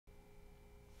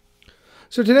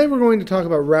So today we're going to talk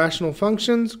about rational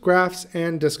functions, graphs,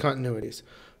 and discontinuities.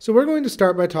 So we're going to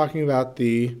start by talking about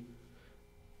the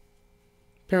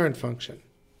parent function,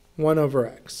 1 over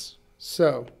x.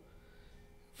 So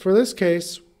for this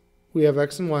case, we have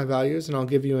x and y values, and I'll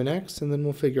give you an x, and then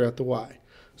we'll figure out the y.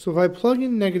 So if I plug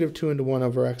in negative 2 into 1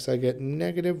 over x, I get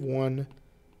negative 1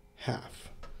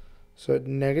 half. So at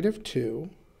negative 2,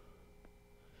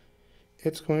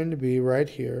 it's going to be right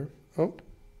here. Oh,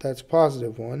 that's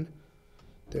positive 1.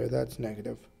 There, that's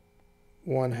negative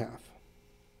 1 half.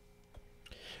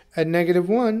 At negative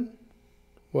 1,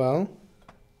 well,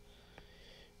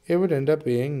 it would end up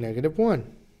being negative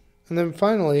 1. And then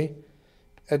finally,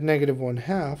 at negative 1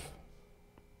 half,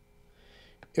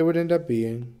 it would end up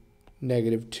being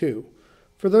negative 2.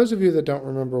 For those of you that don't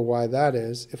remember why that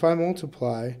is, if I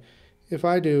multiply, if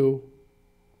I do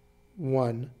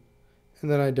 1,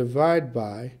 and then I divide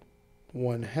by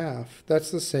 1 half,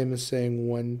 that's the same as saying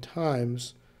 1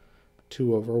 times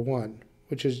 2 over 1,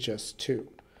 which is just 2.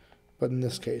 But in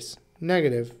this case,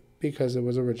 negative, because it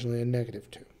was originally a negative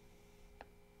 2.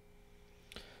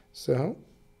 So,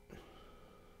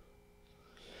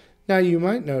 now you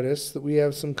might notice that we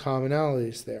have some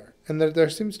commonalities there, and that there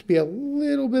seems to be a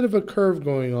little bit of a curve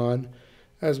going on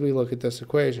as we look at this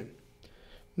equation.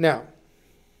 Now,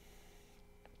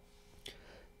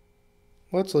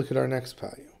 let's look at our next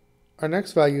value. Our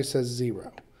next value says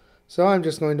 0. So I'm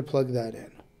just going to plug that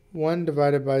in. 1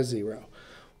 divided by 0.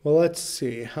 Well, let's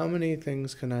see. How many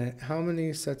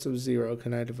sets of 0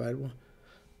 can I divide?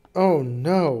 Oh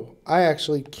no, I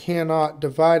actually cannot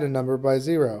divide a number by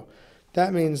 0.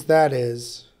 That means that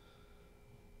is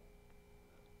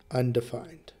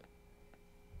undefined.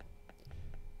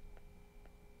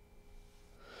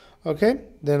 Okay,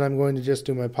 then I'm going to just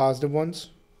do my positive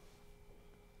ones.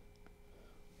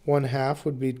 1 half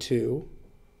would be 2.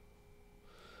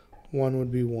 1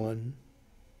 would be 1.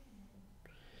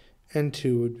 And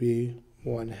 2 would be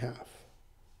 1 half.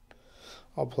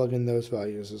 I'll plug in those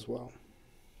values as well.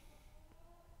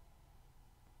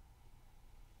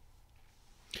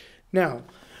 Now,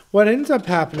 what ends up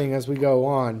happening as we go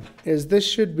on is this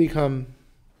should become,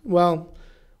 well,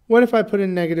 what if I put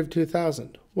in negative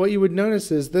 2,000? What you would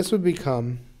notice is this would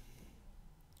become,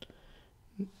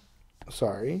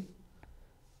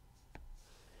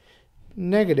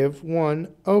 negative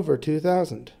 1 over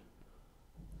 2,000,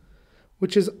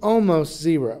 which is almost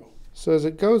 0. So as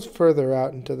it goes further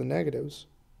out into the negatives,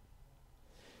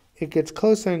 it gets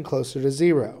closer and closer to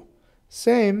 0.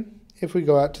 Same if we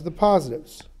go out to the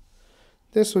positives.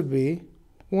 This would be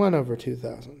 1 over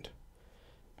 2,000.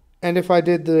 And if I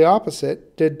did the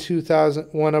opposite, did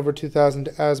 1 over 2,000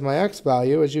 as my x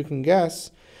value, as you can guess,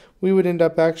 we would end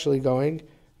up actually going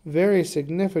very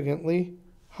significantly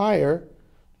higher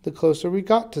the closer we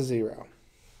got to 0.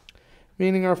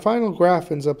 Meaning our final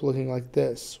graph ends up looking like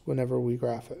this whenever we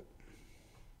graph it.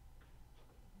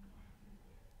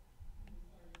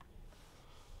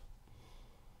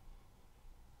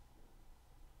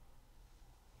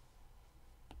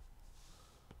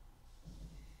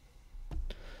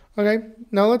 Okay,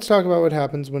 now let's talk about what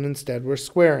happens when instead we're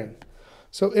squaring.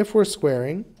 So if we're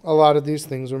squaring, a lot of these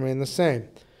things remain the same.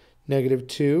 Negative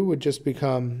 2 would just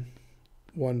become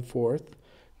 1/4.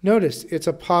 Notice it's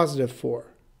a positive 4.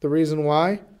 The reason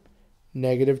why?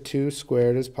 Negative 2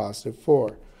 squared is positive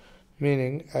 4.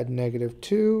 Meaning at negative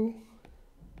 2,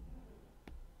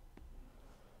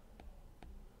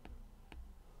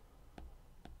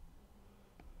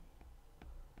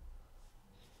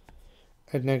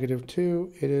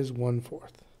 it is 1/4.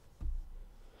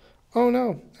 Oh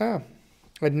no,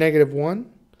 at negative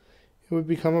 1, it would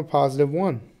become a positive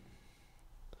 1.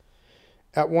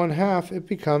 At 1 half, it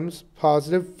becomes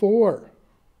positive 4.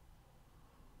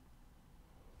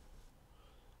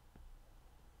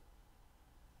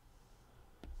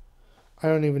 I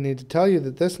don't even need to tell you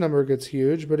that this number gets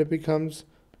huge, but it becomes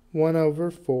 1 over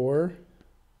 4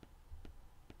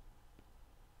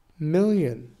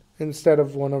 million instead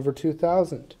of 1 over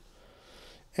 2,000.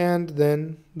 And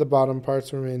then the bottom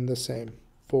parts remain the same.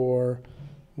 4,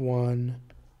 1,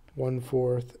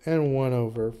 1/4, and 1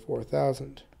 over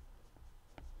 4,000.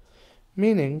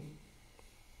 Meaning,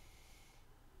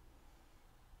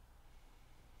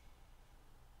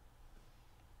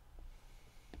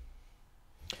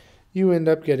 you end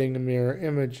up getting a mirror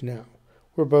image now,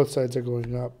 where both sides are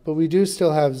going up. But we do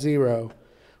still have 0,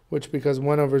 which, because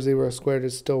 1 over 0 squared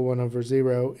is still 1 over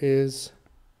 0, is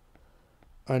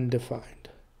undefined.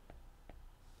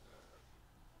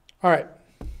 All right,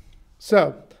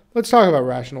 so let's talk about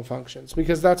rational functions,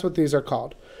 because that's what these are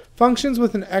called. Functions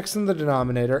with an x in the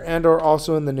denominator and or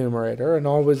also in the numerator, and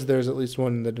always there's at least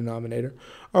one in the denominator,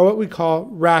 are what we call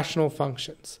rational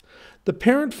functions. The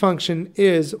parent function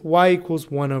is y equals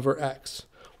 1 over x,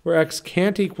 where x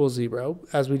can't equal 0,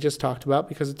 as we just talked about,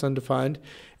 because it's undefined,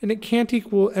 and y can't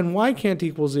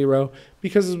equal 0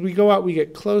 because as we go out we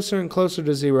get closer and closer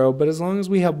to 0, but as long as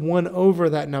we have 1 over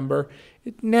that number,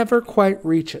 it never quite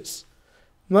reaches.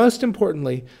 Most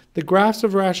importantly, the graphs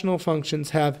of rational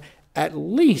functions have at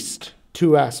least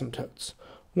 2 asymptotes,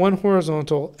 one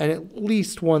horizontal and at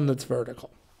least one that's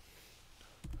vertical.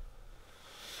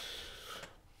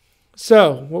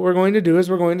 So what we're going to do is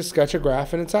we're going to sketch a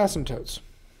graph and its asymptotes.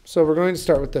 So we're going to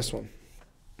start with this one,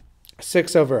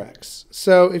 6 over x.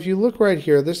 So if you look right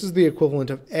here, this is the equivalent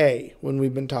of a when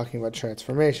we've been talking about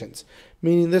transformations,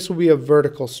 meaning this will be a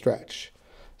vertical stretch.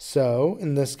 So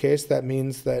in this case, that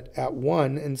means that at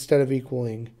 1, instead of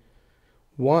equaling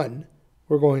 1,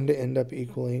 we're going to end up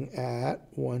equaling at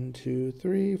 1, 2,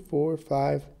 3, 4,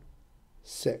 5,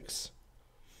 6.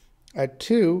 At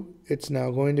 2, it's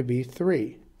now going to be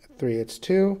 3. At 3, it's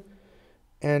 2.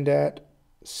 And at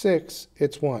 6,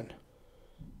 it's 1.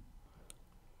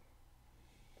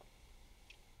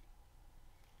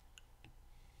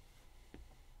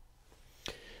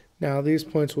 Now these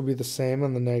points will be the same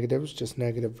on the negatives, just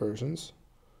negative versions.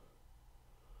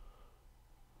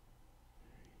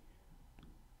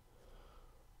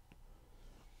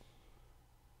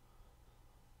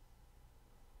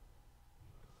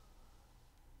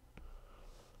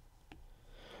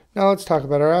 Now let's talk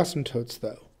about our asymptotes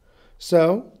though.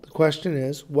 So the question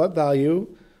is, what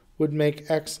value would make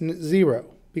x 0?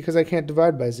 Because I can't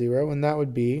divide by 0, and that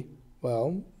would be,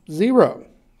 well, 0.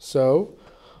 So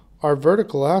our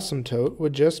vertical asymptote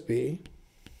would just be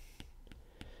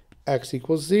x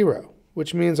equals 0,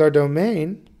 which means our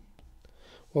domain,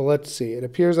 well, let's see. It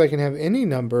appears I can have any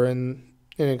number in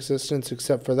existence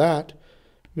except for that,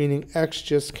 meaning x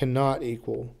just cannot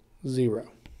equal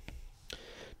 0.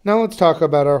 Now let's talk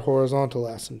about our horizontal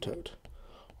asymptote.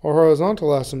 Our horizontal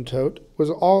asymptote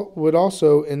would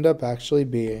also end up actually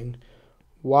being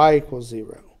y equals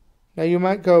 0. Now you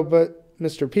might go, but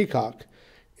Mr. Peacock,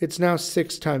 it's now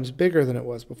 6 times bigger than it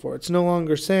was before. It's no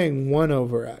longer saying 1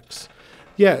 over x.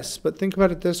 Yes, but think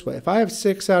about it this way. If I have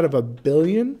 6 out of a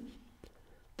billion,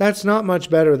 that's not much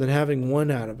better than having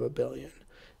 1 out of a billion.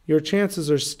 Your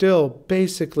chances are still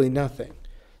basically nothing.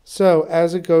 So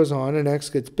as it goes on and x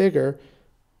gets bigger,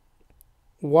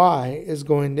 y is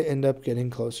going to end up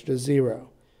getting closer to 0,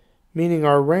 meaning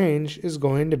our range is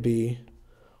going to be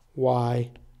y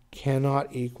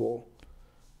cannot equal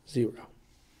 0.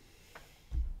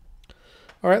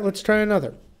 All right, let's try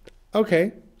another.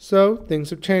 Okay, so things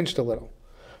have changed a little.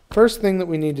 First thing that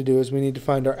we need to do is we need to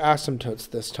find our asymptotes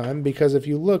this time, because if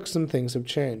you look, some things have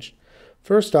changed.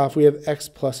 First off, we have x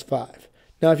plus 5.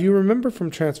 Now, if you remember from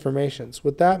transformations,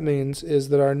 what that means is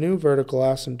that our new vertical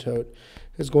asymptote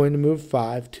is going to move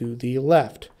 5 to the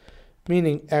left,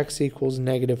 meaning x equals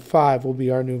negative 5 will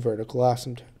be our new vertical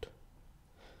asymptote.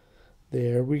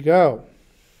 There we go.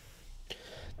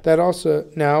 That also,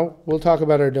 now we'll talk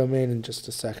about our domain in just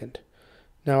a second.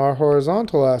 Now our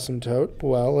horizontal asymptote,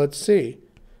 well, let's see.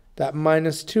 That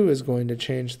minus 2 is going to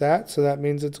change that, so that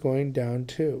means it's going down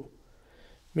 2,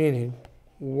 meaning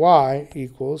y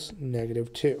equals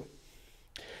negative 2.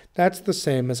 That's the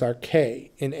same as our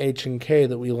k in h and k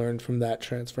that we learned from that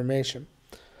transformation.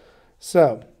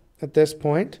 So at this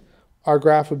point, our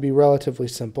graph would be relatively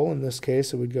simple. In this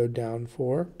case, it would go down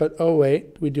 4. But oh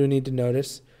wait, we do need to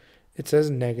notice it says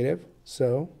negative,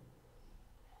 so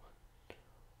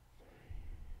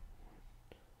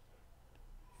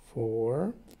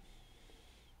 4,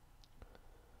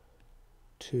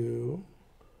 2,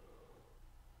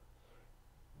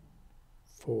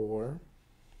 4,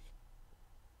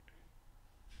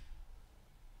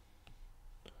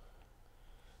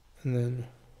 and then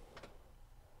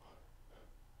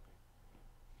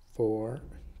 4,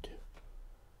 2.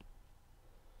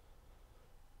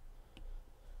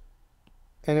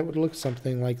 And it would look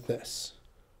something like this.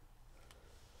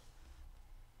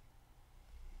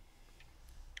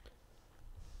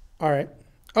 All right.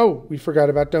 Oh, we forgot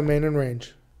about domain and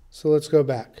range. So let's go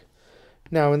back.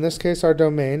 Now, in this case, our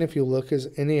domain, if you look, is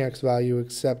any x value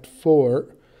except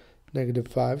for negative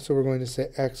 5. So we're going to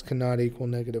say x cannot equal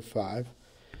negative 5.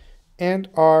 And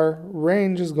our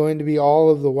range is going to be all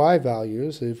of the y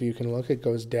values. If you can look, it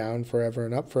goes down forever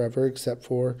and up forever except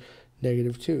for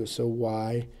negative 2. So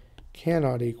y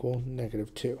cannot equal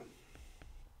negative 2.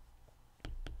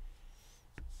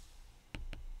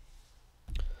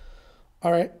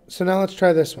 All right, so now let's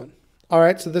try this one. All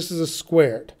right, so this is a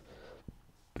squared.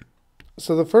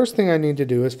 So the first thing I need to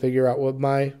do is figure out what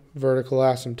my vertical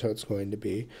asymptote is going to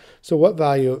be. So what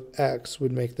value of x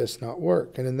would make this not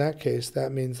work? And in that case,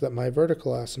 that means that my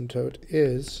vertical asymptote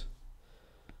is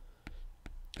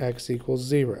x equals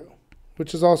 0,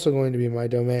 which is also going to be my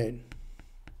domain,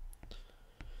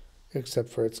 except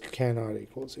for it cannot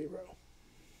equal 0.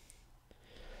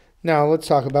 Now let's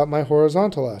talk about my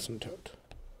horizontal asymptote.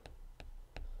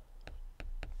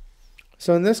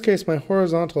 So in this case, my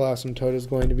horizontal asymptote is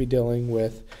going to be dealing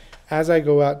with, as I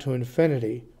go out to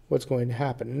infinity, what's going to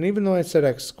happen. And even though I said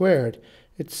x squared,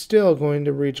 it's still going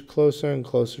to reach closer and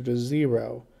closer to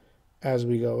 0 as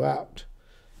we go out.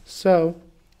 So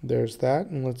there's that,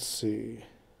 and let's see.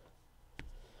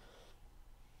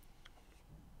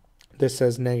 This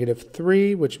says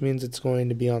 -3, which means it's going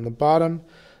to be on the bottom.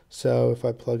 So if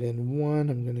I plug in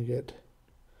 1, I'm going to get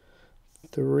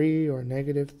 3 or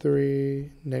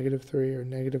 -3, -3 or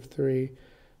 -3.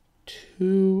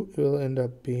 2 will end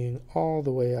up being all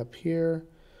the way up here.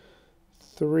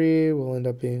 3 will end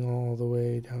up being all the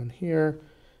way down here.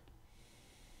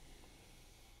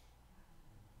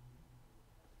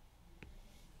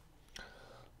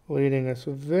 Leading us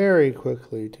very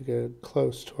quickly to get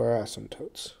close to our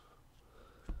asymptotes.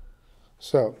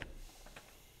 So,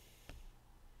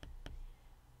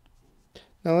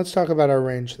 now let's talk about our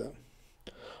range though.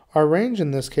 Our range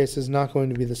in this case is not going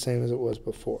to be the same as it was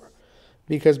before.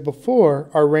 Because before,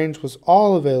 our range was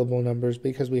all available numbers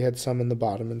because we had some in the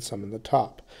bottom and some in the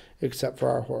top, except for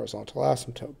our horizontal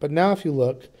asymptote. But now if you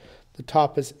look, the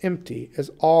top is empty,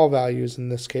 as all values in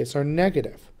this case are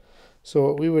negative. So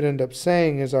what we would end up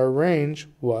saying is our range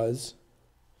was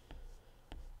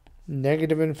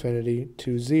 -infinity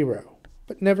to 0,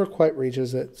 but never quite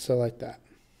reaches it, so like that.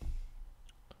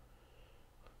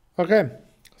 Okay,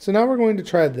 so now we're going to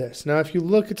try this. Now if you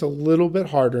look, it's a little bit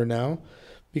harder now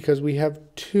because we have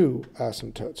two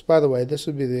asymptotes. By the way, this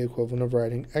would be the equivalent of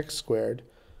writing x squared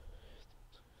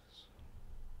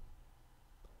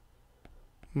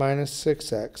minus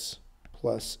 6x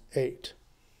plus 8.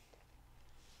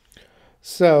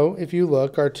 So if you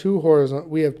look, we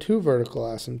have two vertical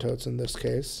asymptotes in this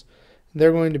case.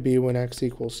 They're going to be when x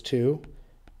equals 2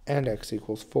 and x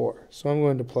equals 4. So I'm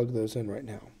going to plug those in right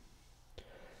now.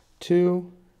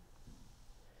 2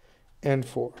 and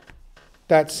 4.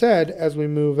 That said, as we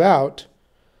move out,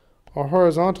 our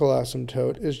horizontal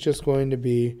asymptote is just going to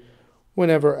be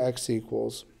whenever x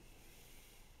equals.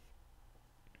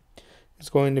 It's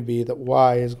going to be that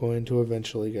y is going to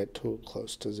eventually get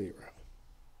close to 0.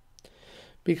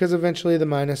 Because eventually the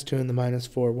 -2 and the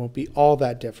 -4 won't be all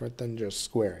that different than just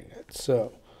squaring it.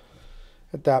 So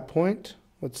at that point,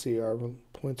 let's see, our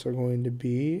points are going to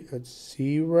be at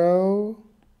 0.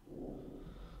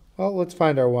 Well, let's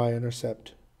find our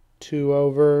y-intercept. 2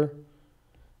 over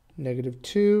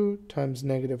 -2 times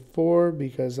 -4,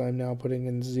 because I'm now putting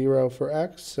in 0 for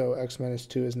x, so x minus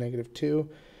 2 is -2,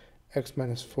 x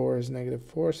minus 4 is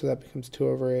 -4, so that becomes 2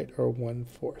 over 8, or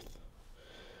 1/4.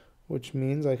 Which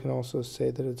means I can also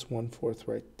say that it's 1/4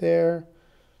 right there.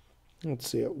 Let's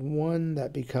see, at 1,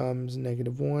 that becomes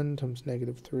 -1 times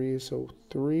 -3, so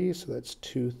 3, so that's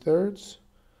 2/3.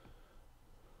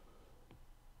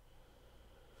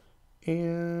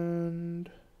 And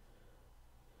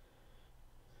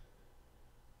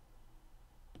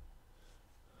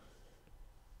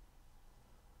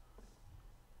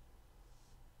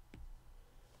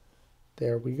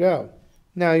there we go.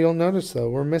 Now you'll notice though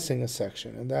we're missing a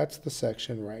section, and that's the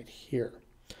section right here.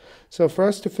 So for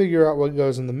us to figure out what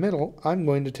goes in the middle, I'm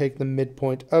going to take the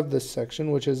midpoint of this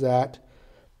section, which is at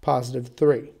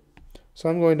 +3. So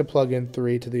I'm going to plug in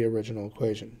 3 to the original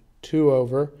equation. 2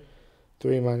 over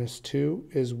 3 minus 2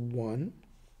 is 1,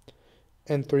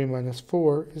 and 3 minus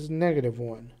 4 is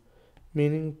 -1,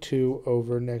 meaning 2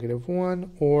 over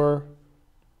 -1, or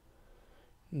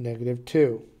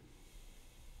 -2.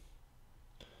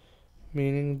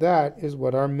 Meaning that is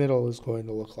what our middle is going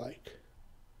to look like.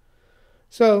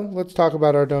 So let's talk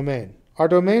about our domain. Our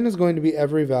domain is going to be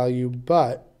every value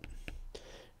but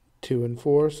 2 and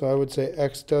 4, so I would say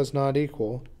x does not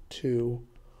equal 2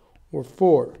 or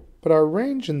 4. But our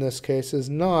range in this case is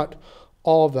not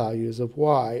all values of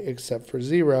y except for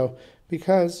 0,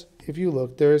 because if you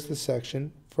look, there is the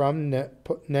section from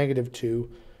 -2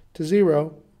 to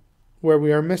 0 where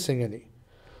we are missing any.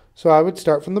 So I would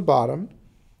start from the bottom,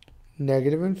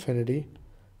 -infinity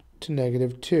to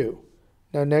 -2.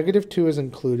 Now -2 is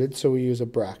included, so we use a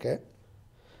bracket.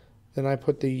 Then I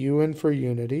put the u in for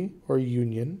unity, or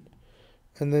union,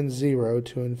 and then 0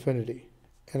 to infinity.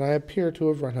 And I appear to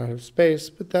have run out of space,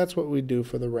 but that's what we do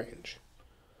for the range.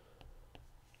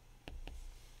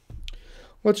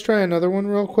 Let's try another one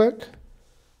real quick.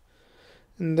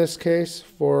 In this case,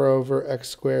 4 over x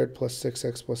squared plus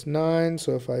 6x plus 9.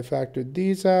 So if I factored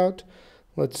these out,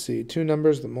 let's see, two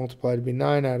numbers that multiply to be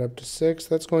 9 add up to 6.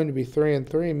 That's going to be 3 and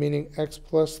 3, meaning x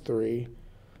plus 3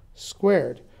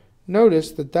 squared.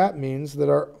 Notice that that means that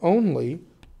our only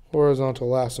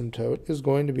horizontal asymptote is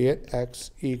going to be at x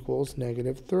equals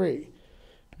negative 3,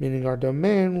 meaning our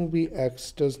domain will be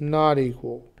x does not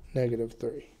equal negative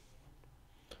 3.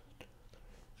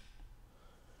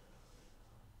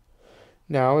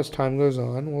 Now, as time goes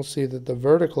on, we'll see that the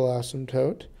vertical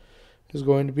asymptote is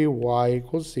going to be y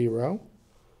equals 0.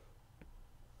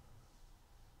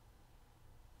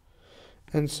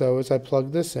 And so as I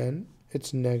plug this in,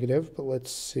 it's negative, but let's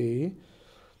see.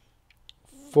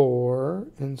 4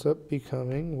 ends up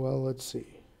becoming, well, let's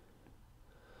see.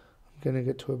 I'm going to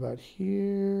get to about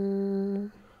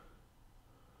here.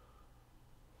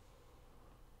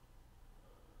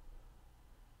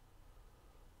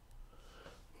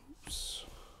 Oops.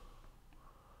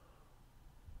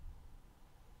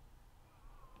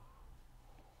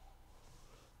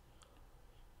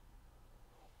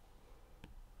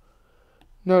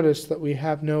 Notice that we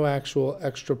have no actual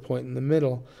extra point in the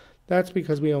middle. That's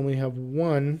because we only have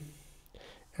one,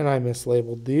 and I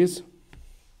mislabeled these,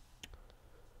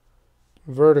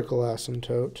 vertical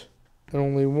asymptote, and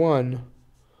only one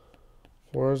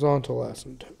horizontal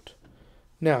asymptote.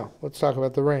 Now, let's talk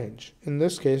about the range. In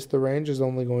this case, the range is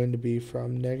only going to be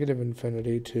from negative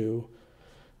infinity to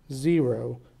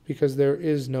 0, because there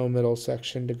is no middle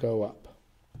section to go up.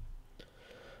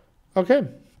 Okay.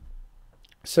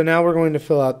 So now we're going to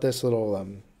fill out this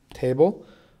little table.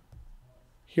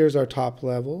 Here's our top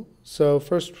level. So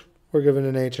first we're given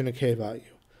an h and a k value.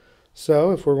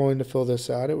 So if we're going to fill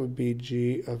this out, it would be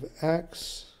g of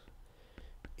x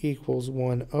equals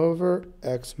 1 over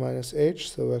x minus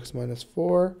h, so x minus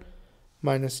 4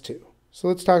 minus 2. So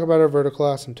let's talk about our vertical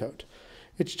asymptote.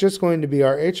 It's just going to be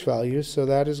our h value, so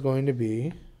that is going to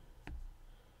be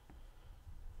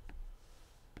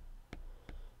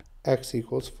x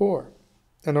equals 4.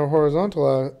 And our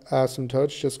horizontal asymptote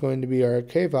is just going to be our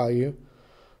k value,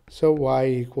 so y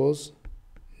equals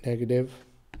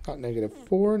not negative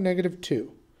 4, negative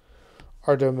 2.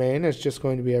 Our domain is just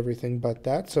going to be everything but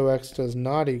that, so x does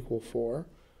not equal 4.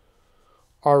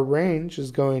 Our range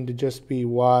is going to just be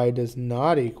y does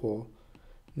not equal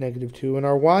negative 2, and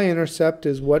our y-intercept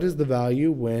is what is the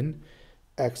value when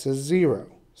x is 0.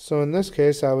 So in this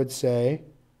case, I would say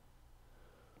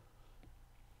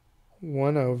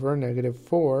 1 over negative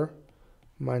 4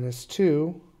 minus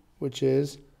 2, which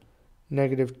is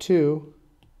negative 2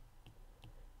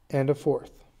 and a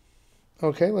fourth.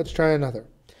 Okay, let's try another.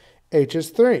 H is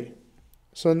 3.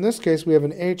 So in this case, we have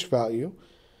an h value,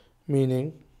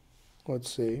 meaning,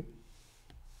 let's see,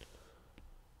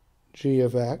 g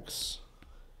of x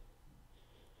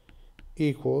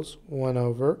equals 1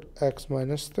 over x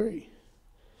minus 3,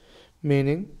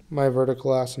 meaning my vertical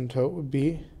asymptote would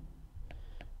be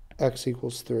x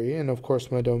equals 3, and of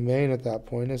course my domain at that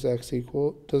point is x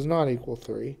does not equal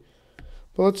 3.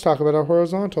 But let's talk about our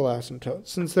horizontal asymptote.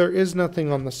 Since there is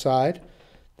nothing on the side,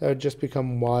 that would just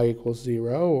become y equals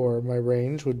 0, or my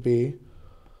range would be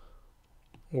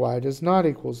y does not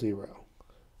equal 0.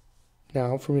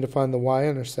 Now, for me to find the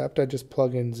y-intercept, I just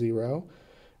plug in 0,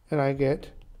 and I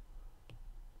get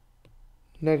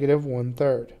negative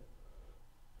 1/3.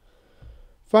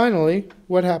 Finally,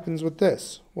 what happens with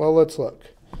this? Well, let's look.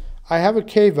 I have a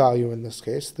k value in this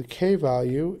case. The k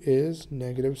value is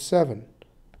negative 7.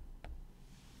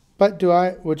 But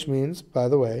which means, by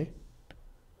the way,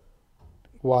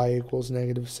 y equals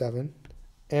negative 7,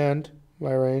 and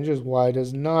my range is y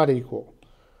does not equal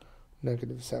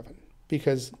negative 7,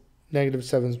 because negative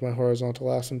 7 is my horizontal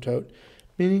asymptote,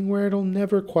 meaning where it'll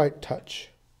never quite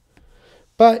touch.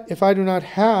 But if I do not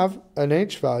have an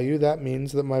h value, that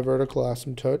means that my vertical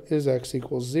asymptote is x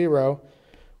equals 0,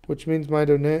 which means my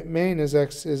domain is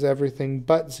x is everything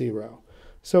but 0.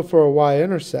 So for a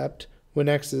y-intercept, when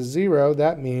x is 0,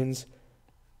 that means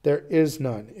there is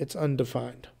none. It's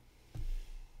undefined.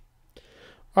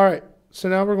 All right, so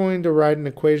now we're going to write an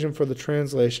equation for the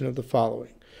translation of the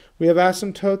following. We have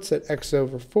asymptotes at x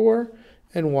over 4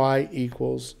 and y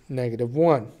equals negative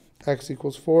 1. X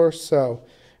equals 4, so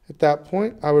at that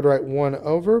point I would write 1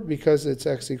 over, because it's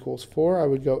x equals 4, I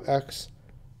would go x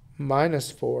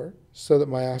minus 4, so that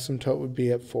my asymptote would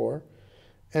be at 4.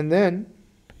 And then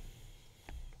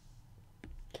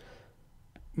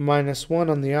minus 1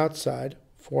 on the outside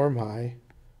for my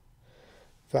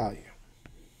value,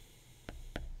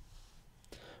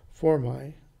 for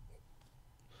my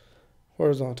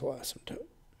horizontal asymptote.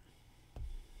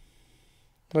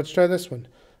 Let's try this one.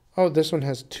 Oh, this one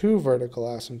has two vertical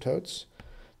asymptotes.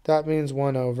 That means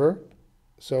 1 over.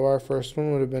 So our first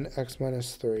one would have been x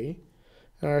minus 3.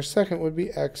 And our second would be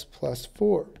x plus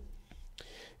 4.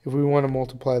 If we want to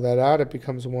multiply that out, it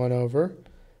becomes 1 over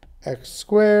x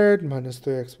squared minus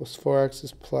 3x plus 4x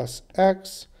is plus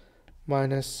x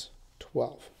minus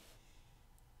 12.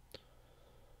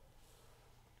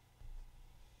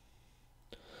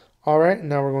 All right,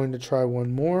 now we're going to try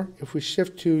one more. If we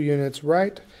shift 2 units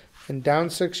right and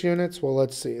down 6 units, well,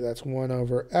 let's see. That's 1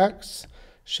 over x.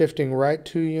 Shifting right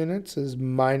 2 units is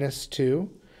minus 2,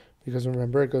 because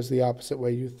remember, it goes the opposite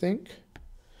way you think.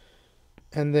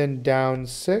 And then down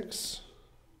 6,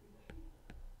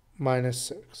 minus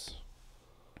 6.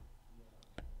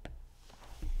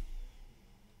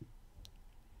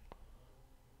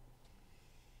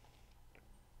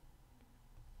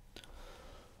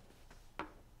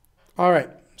 All right,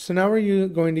 so now we're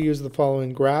going to use the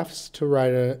following graphs to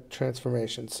write a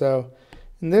transformation. So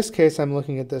in this case, I'm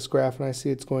looking at this graph and I see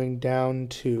it's going down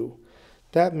 2.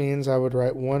 That means I would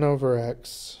write 1 over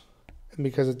x, and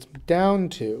because it's down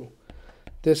 2,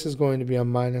 this is going to be a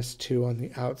minus 2 on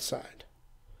the outside.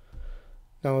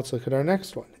 Now let's look at our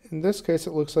next one. In this case,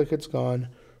 it looks like it's gone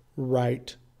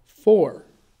right 4.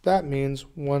 That means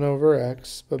 1 over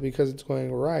x, but because it's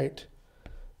going right,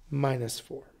 minus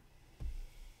 4.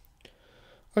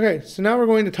 Okay, so now we're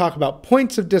going to talk about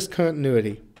points of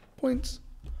discontinuity. Points.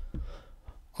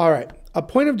 All right, a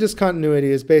point of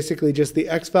discontinuity is basically just the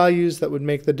x values that would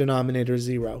make the denominator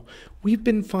 0. We've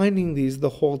been finding these the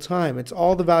whole time. It's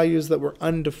all the values that were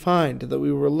undefined that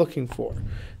we were looking for.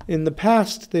 In the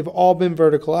past, they've all been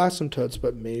vertical asymptotes,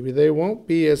 but maybe they won't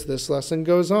be as this lesson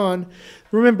goes on.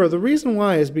 Remember, the reason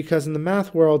why is because in the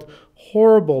math world,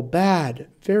 horrible, bad,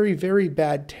 very, very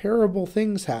bad, terrible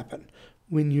things happen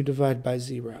when you divide by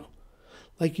 0.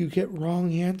 Like you get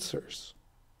wrong answers.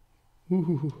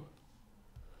 Ooh.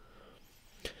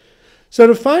 So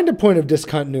to find a point of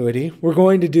discontinuity, we're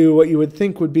going to do what you would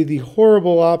think would be the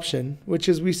horrible option, which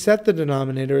is we set the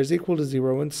denominator as equal to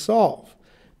 0 and solve.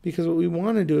 Because what we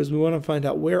want to do is we want to find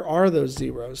out where are those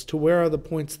zeros to where are the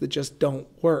points that just don't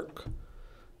work.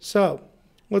 So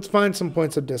let's find some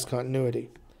points of discontinuity.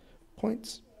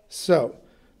 Points. So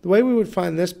the way we would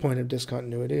find this point of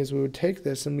discontinuity is we would take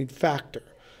this and we'd factor.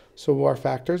 So our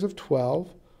factors of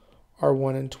 12 are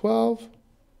 1 and 12,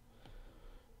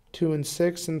 2 and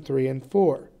 6, and 3 and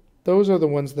 4. Those are the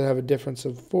ones that have a difference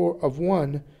of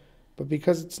 1, but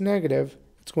because it's negative,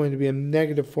 it's going to be a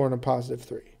negative 4 and a positive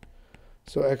 3.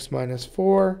 So x minus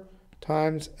 4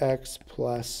 times x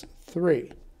plus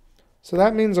 3. So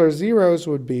that means our zeros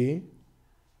would be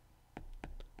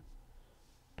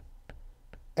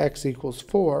x equals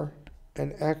 4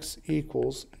 and x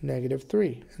equals negative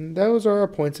 3. And those are our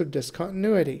points of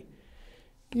discontinuity.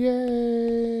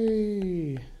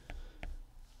 Yay!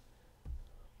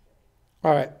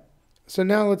 All right, so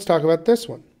now let's talk about this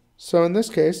one. So in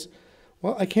this case,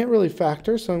 well, I can't really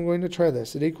factor, so I'm going to try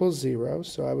this. It equals 0,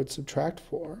 so I would subtract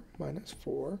 4 minus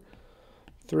 4.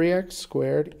 3x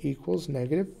squared equals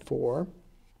negative 4.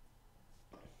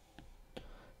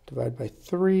 Divide by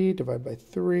 3, divide by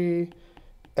 3.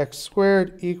 X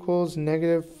squared equals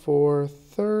negative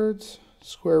 4/3.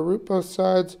 Square root both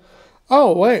sides.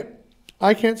 Oh, wait.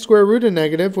 I can't square root a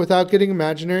negative without getting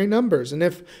imaginary numbers. And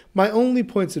if my only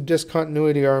points of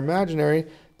discontinuity are imaginary,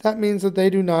 that means that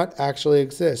they do not actually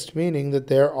exist, meaning that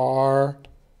there are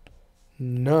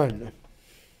none.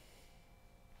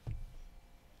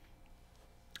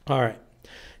 All right.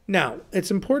 Now,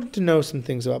 it's important to know some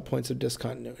things about points of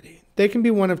discontinuity. They can be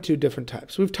one of two different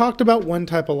types. We've talked about one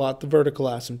type a lot, the vertical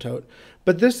asymptote,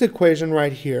 but this equation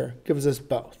right here gives us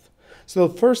both. So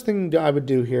the first thing I would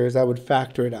do here is I would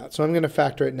factor it out. So I'm going to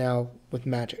factor it now with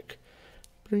magic.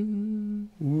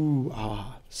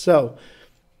 So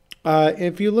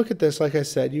if you look at this, like I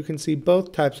said, you can see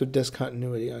both types of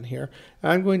discontinuity on here.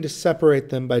 I'm going to separate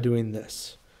them by doing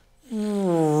this.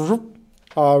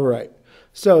 All right.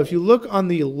 So if you look on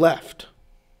the left,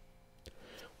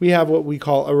 we have what we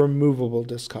call a removable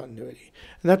discontinuity.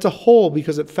 And that's a whole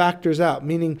because it factors out,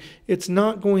 meaning it's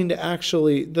not going to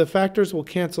actually, the factors will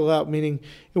cancel out, meaning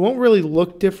it won't really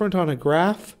look different on a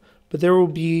graph, but there will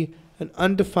be an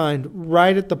undefined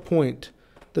right at the point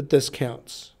that this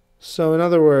counts. So in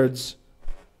other words,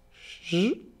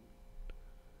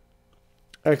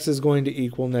 x is going to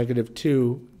equal negative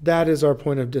 2. That is our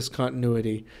point of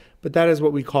discontinuity, but that is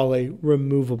what we call a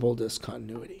removable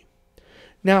discontinuity.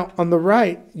 Now, on the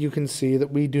right, you can see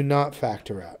that we do not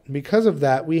factor out. And because of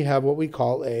that, we have what we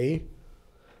call a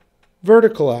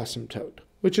vertical asymptote,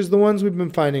 which is the ones we've been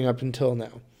finding up until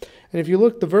now. And if you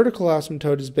look, the vertical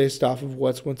asymptote is based off of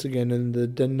what's once again in the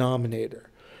denominator.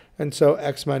 And so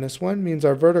x minus 1 means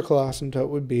our vertical asymptote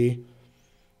would be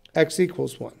x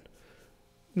equals 1.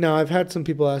 Now, I've had some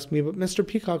people ask me, but Mr.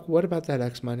 Peacock, what about that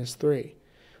x minus 3?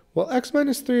 Well, x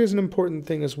minus 3 is an important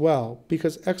thing as well,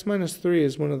 because x minus 3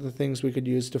 is one of the things we could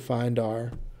use to find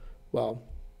our, well,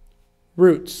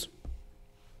 roots.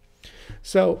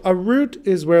 So a root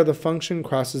is where the function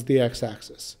crosses the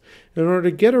x-axis. In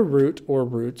order to get a root or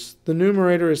roots, the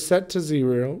numerator is set to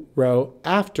 0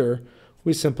 after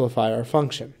we simplify our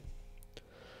function.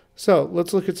 So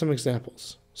let's look at some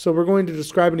examples. So we're going to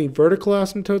describe any vertical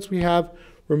asymptotes we have,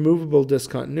 removable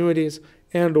discontinuities,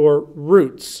 and or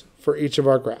roots for each of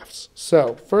our graphs.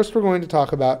 So first we're going to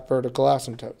talk about vertical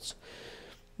asymptotes.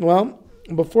 Well,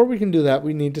 before we can do that,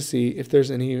 we need to see if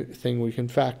there's anything we can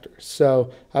factor.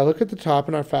 So I look at the top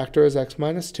and our factor is x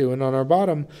minus 2, and on our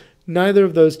bottom, neither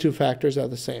of those two factors are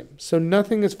the same. So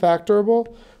nothing is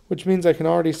factorable, which means I can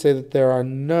already say that there are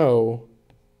no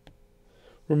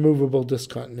removable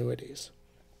discontinuities.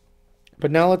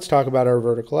 But now let's talk about our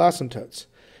vertical asymptotes.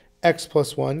 X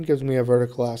plus 1 gives me a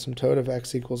vertical asymptote of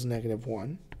x equals negative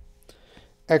 1.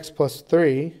 X plus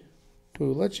 3,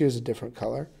 let's use a different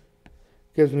color,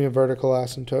 gives me a vertical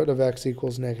asymptote of x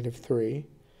equals negative 3.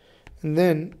 And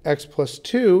then x plus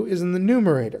 2 is in the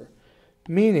numerator,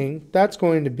 meaning that's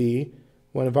going to be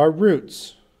one of our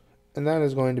roots, and that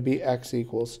is going to be x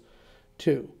equals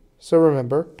 2. So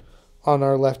remember, on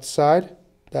our left side,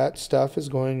 that stuff is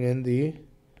going in the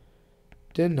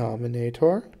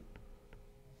denominator,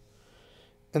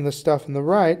 and the stuff on the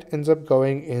right ends up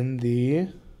going in the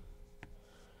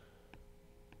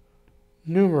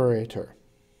numerator.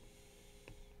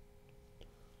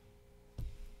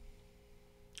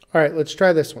 All right, let's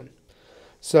try this one.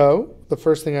 So the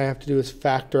first thing I have to do is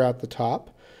factor out the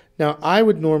top. Now, I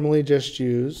would normally just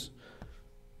use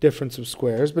difference of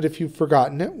squares, but if you've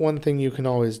forgotten it, one thing you can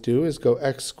always do is go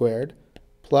x squared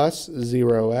plus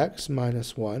 0x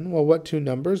minus 1. Well, what two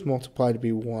numbers multiply to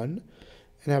be 1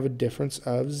 and have a difference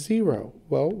of 0?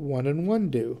 Well, 1 and 1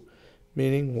 do,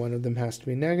 meaning one of them has to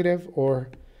be negative, or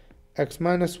x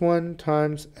minus 1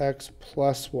 times x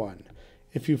plus 1.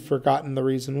 If you've forgotten the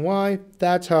reason why,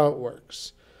 that's how it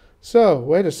works. So,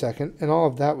 wait a second, and all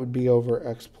of that would be over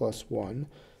x plus 1.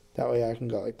 That way I can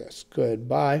go like this.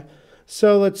 Goodbye.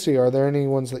 So let's see, are there any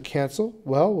ones that cancel?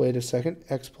 Well, wait a second,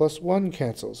 x plus 1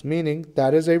 cancels, meaning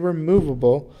that is a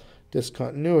removable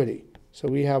discontinuity. So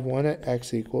we have one at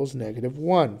x equals negative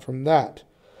 1 from that.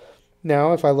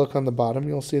 Now, if I look on the bottom,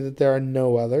 you'll see that there are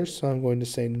no others, so I'm going to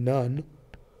say none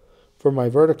for my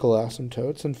vertical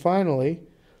asymptotes. And finally,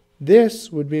 this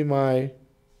would be my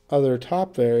other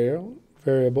top variable,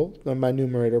 my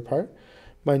numerator part,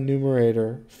 my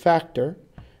numerator factor.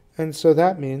 And so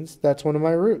that means that's one of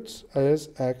my roots, is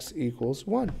x equals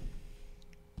 1.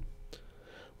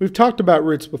 We've talked about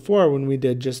roots before when we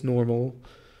did just normal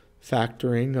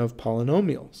factoring of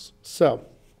polynomials. So,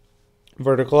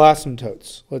 vertical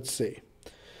asymptotes. Let's see.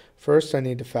 First, I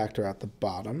need to factor out the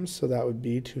bottom. So that would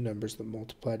be two numbers that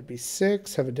multiply to be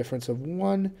 6, have a difference of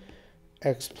 1,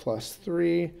 x plus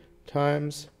 3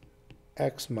 times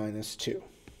x minus 2,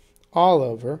 all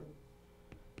over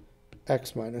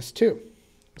x minus 2.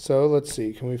 So let's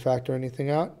see, can we factor anything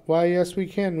out? Why, yes, we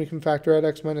can. We can factor out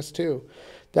x minus 2.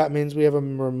 That means we have a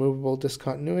removable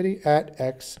discontinuity at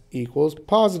x equals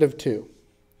positive 2.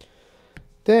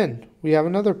 Then we have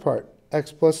another part,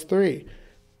 x plus 3.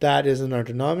 That is in our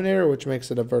denominator, which makes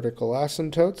it a vertical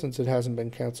asymptote since it hasn't been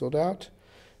canceled out,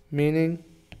 meaning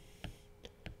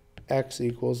x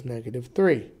equals negative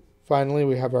 3. Finally,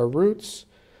 we have our roots.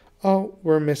 Oh,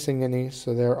 we're missing any,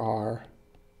 so there are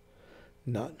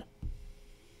none.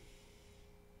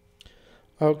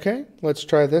 Okay, let's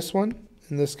try this one.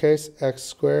 In this case, x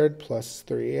squared plus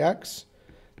 3x.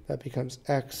 That becomes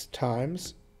x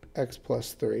times x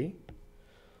plus 3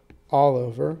 all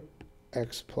over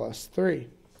x plus 3.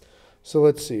 So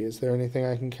let's see, is there anything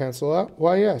I can cancel out?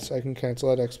 Why, yes, I can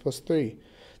cancel out x plus 3.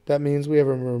 That means we have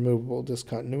a removable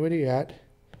discontinuity at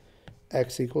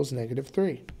x equals negative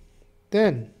 3.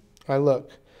 Then I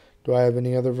look, do I have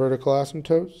any other vertical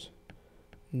asymptotes?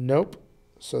 Nope.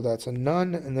 So that's a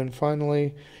none. And then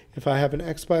finally, if I have an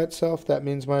x by itself, that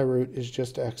means my root is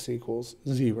just x equals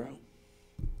 0.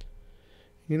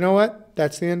 You know what?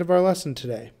 That's the end of our lesson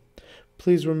today.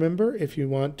 Please remember, if you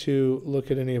want to look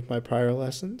at any of my prior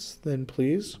lessons, then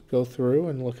please go through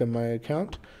and look at my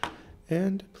account.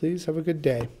 And please have a good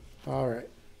day. All right.